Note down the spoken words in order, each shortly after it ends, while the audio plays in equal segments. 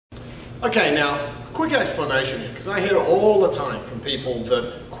Okay, now, a quick explanation here, because I hear it all the time from people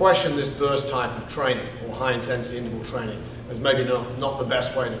that question this burst type of training, or high-intensity interval training, as maybe not the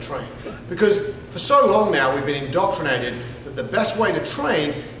best way to train. Because for so long now, we've been indoctrinated that the best way to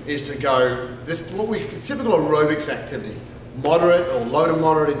train is to go, typical aerobics activity, moderate or low to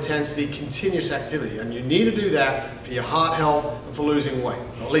moderate intensity, continuous activity, and you need to do that for your heart health and for losing weight.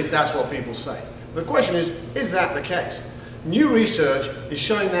 Or at least that's what people say. The question is that the case? New research is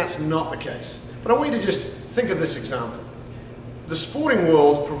showing that's not the case. But I want you to just think of this example. The sporting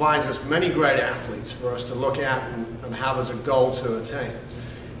world provides us many great athletes for us to look at and have as a goal to attain.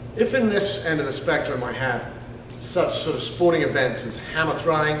 If in this end of the spectrum I had such sort of sporting events as hammer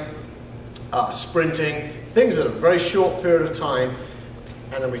throwing, sprinting, things that are a very short period of time,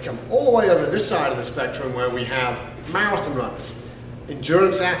 and then we come all the way over to this side of the spectrum where we have marathon runners,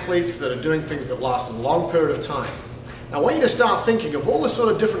 endurance athletes that are doing things that last a long period of time. Now, I want you to start thinking of all the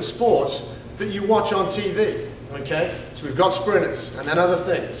sort of different sports that you watch on TV, okay? So we've got sprinters, and then other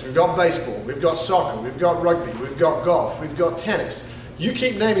things. We've got baseball, we've got soccer, we've got rugby, we've got golf, we've got tennis. You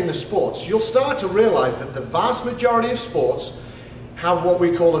keep naming the sports, you'll start to realize that the vast majority of sports have what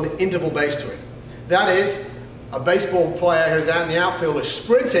we call an interval base to it. That is, a baseball player who's out in the outfield is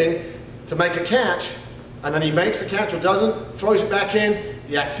sprinting to make a catch, and then he makes the catch or doesn't, throws it back in,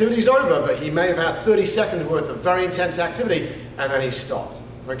 the activity's over, but he may have had 30 seconds worth of very intense activity, and then he's stopped.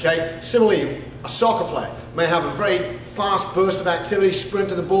 Okay? Similarly, a soccer player may have a very fast burst of activity, sprint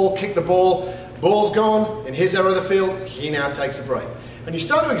to the ball, kick the ball, ball's gone, in his area of the field, he now takes a break. And you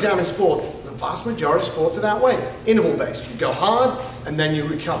start to examine sports, the vast majority of sports are that way, interval-based. You go hard, and then you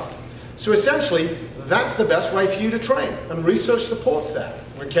recover. So essentially, that's the best way for you to train, and research supports that.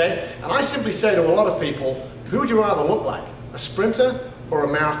 Okay? And I simply say to a lot of people, who would you rather look like? A sprinter or a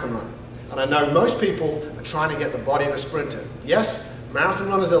marathon runner? And I know most people are trying to get the body of a sprinter. Yes, marathon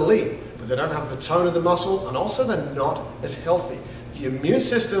runners are lean, but they don't have the tone of the muscle, and also they're not as healthy. The immune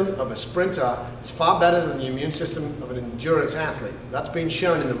system of a sprinter is far better than the immune system of an endurance athlete. That's been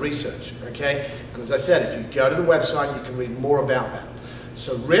shown in the research, okay? And as I said, if you go to the website, you can read more about that.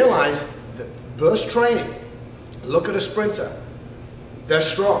 So realize that burst training, look at a sprinter, they're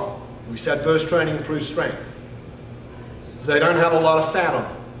strong. We said burst training improves strength. They don't have a lot of fat on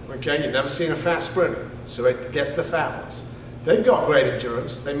them, okay? You've never seen a fat sprinter, so it gets the fat ones. They've got great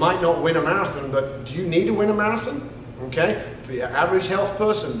endurance. They might not win a marathon, but do you need to win a marathon? Okay? For your average health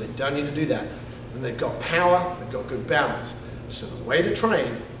person, they don't need to do that. And they've got power, they've got good balance. So the way to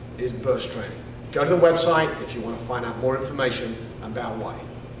train is burst training. Go to the website if you want to find out more information about why.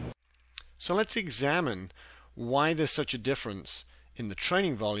 So let's examine why there's such a difference in the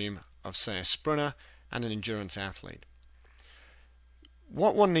training volume of, say, a sprinter and an endurance athlete.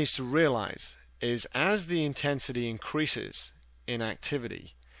 What one needs to realize is as the intensity increases in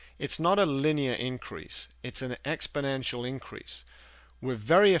activity, it's not a linear increase, it's an exponential increase. We're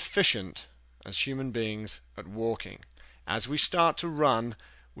very efficient as human beings at walking. As we start to run,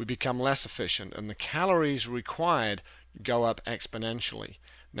 we become less efficient, and the calories required go up exponentially.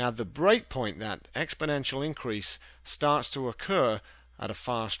 Now the break point, that exponential increase, starts to occur at a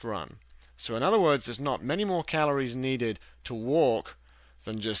fast run. So in other words, there's not many more calories needed to walk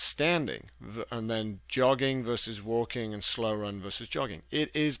than just standing, and then jogging versus walking, and slow run versus jogging.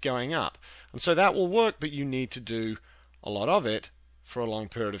 It is going up. And so that will work, but you need to do a lot of it for a long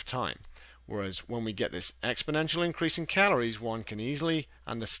period of time. Whereas when we get this exponential increase in calories, one can easily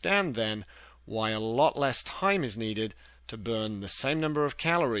understand then why a lot less time is needed to burn the same number of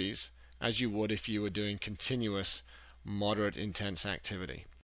calories as you would if you were doing continuous, moderate, intense activity.